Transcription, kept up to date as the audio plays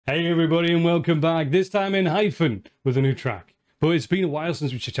Hey everybody and welcome back, this time ENHYPEN with a new track. But it's been a while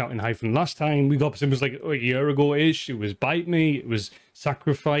since we checked out ENHYPEN. Last time we got it was like a year ago-ish. It was Bite Me, it was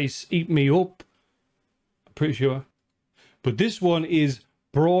Sacrifice, Eat Me Up. I'm pretty sure. But this one is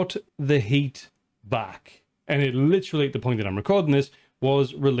Brought the Heat Back. And it literally, at the point that I'm recording this,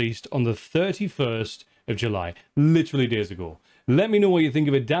 was released on the 31st of July. Literally days ago. Let me know what you think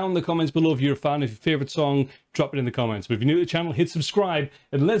of it down in the comments below. If you're a fan of your favourite song, drop it in the comments. But if you're new to the channel, hit subscribe.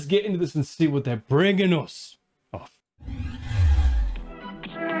 And let's get into this and see what they're bringing us off.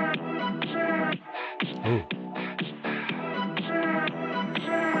 Oh.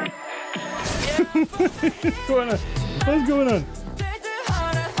 What's going on? What's going on?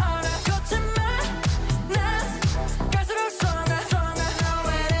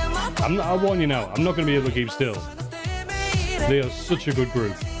 I warn you now, I'm not going to be able to keep still. They are such a good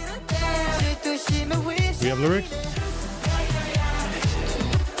group. We have lyrics?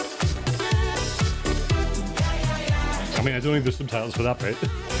 I mean, I don't need the subtitles for that bit.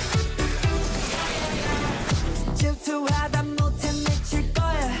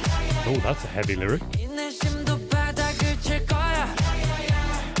 Oh, that's a heavy lyric.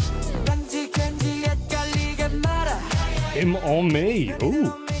 Him or me?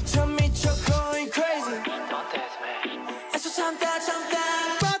 Ooh.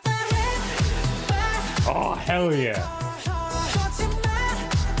 Oh, hell yeah.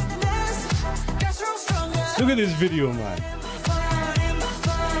 Look at this video, man.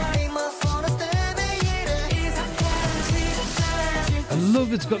 I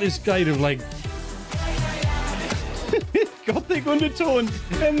love it's got this kind of like gothic undertone,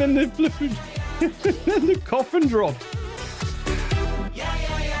 and then the flipping and the coffin dropped.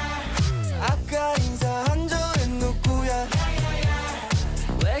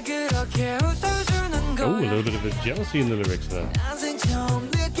 Oh, a little bit of a jealousy in the lyrics there.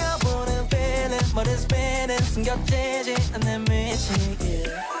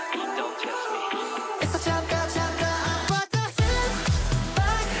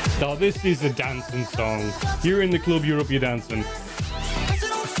 Oh, this is a dancing song. You're in the club, you're up, you're dancing.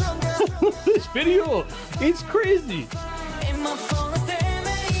 This video, it's crazy.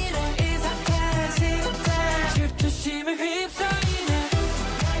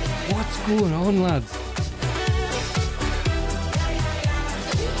 What's going on, lads?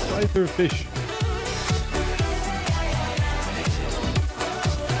 Try for a fish.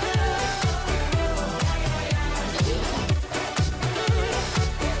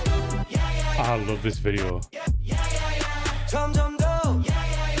 I love this video.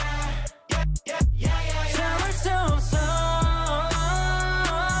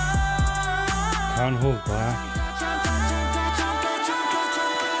 Can't hold back.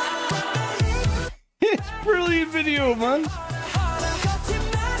 It's a brilliant video, man.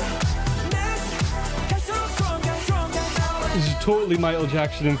 This is totally Michael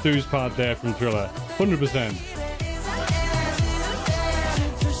Jackson enthused part there from Thriller. 100%.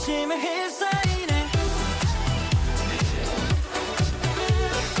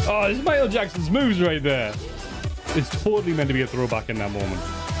 Oh, this is Michael Jackson's moves right there. It's totally meant to be a throwback in that moment.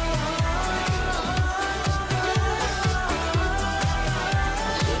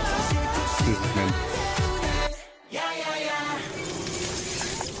 This is meant.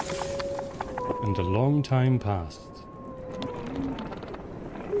 And a long time passed.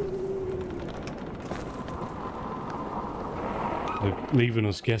 They're leaving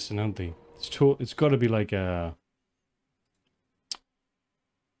us guessing, aren't they? It's got to be like a...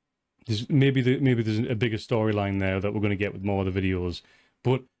 Maybe there's a bigger storyline there that we're going to get with more of the videos.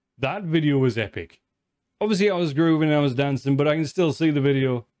 But that video was epic. Obviously, I was grooving and I was dancing, but I can still see the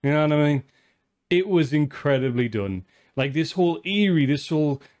video. You know what I mean? It was incredibly done. Like this whole eerie, this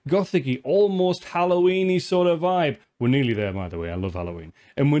whole gothic-y, almost Halloween-y sort of vibe. We're nearly there, by the way. I love Halloween.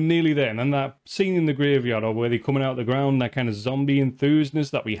 And we're nearly there. And then that scene in the graveyard, or where they're coming out of the ground, that kind of zombie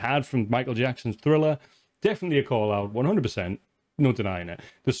enthusiastness that we had from Michael Jackson's Thriller. Definitely a call-out, 100%. No denying it.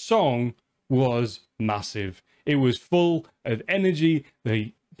 The song was massive. It was full of energy.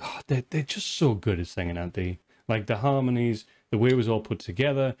 They're just so good at singing, aren't they? Like the harmonies, the way it was all put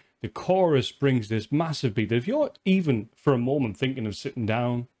together. The chorus brings this massive beat that if you're even for a moment thinking of sitting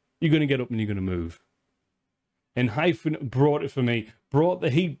down, you're going to get up and you're going to move. ENHYPEN brought it for me. Brought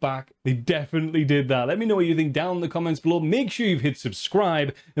the heat back. They definitely did that. Let me know what you think down in the comments below. Make sure you've hit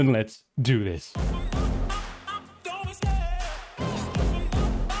subscribe and let's do this.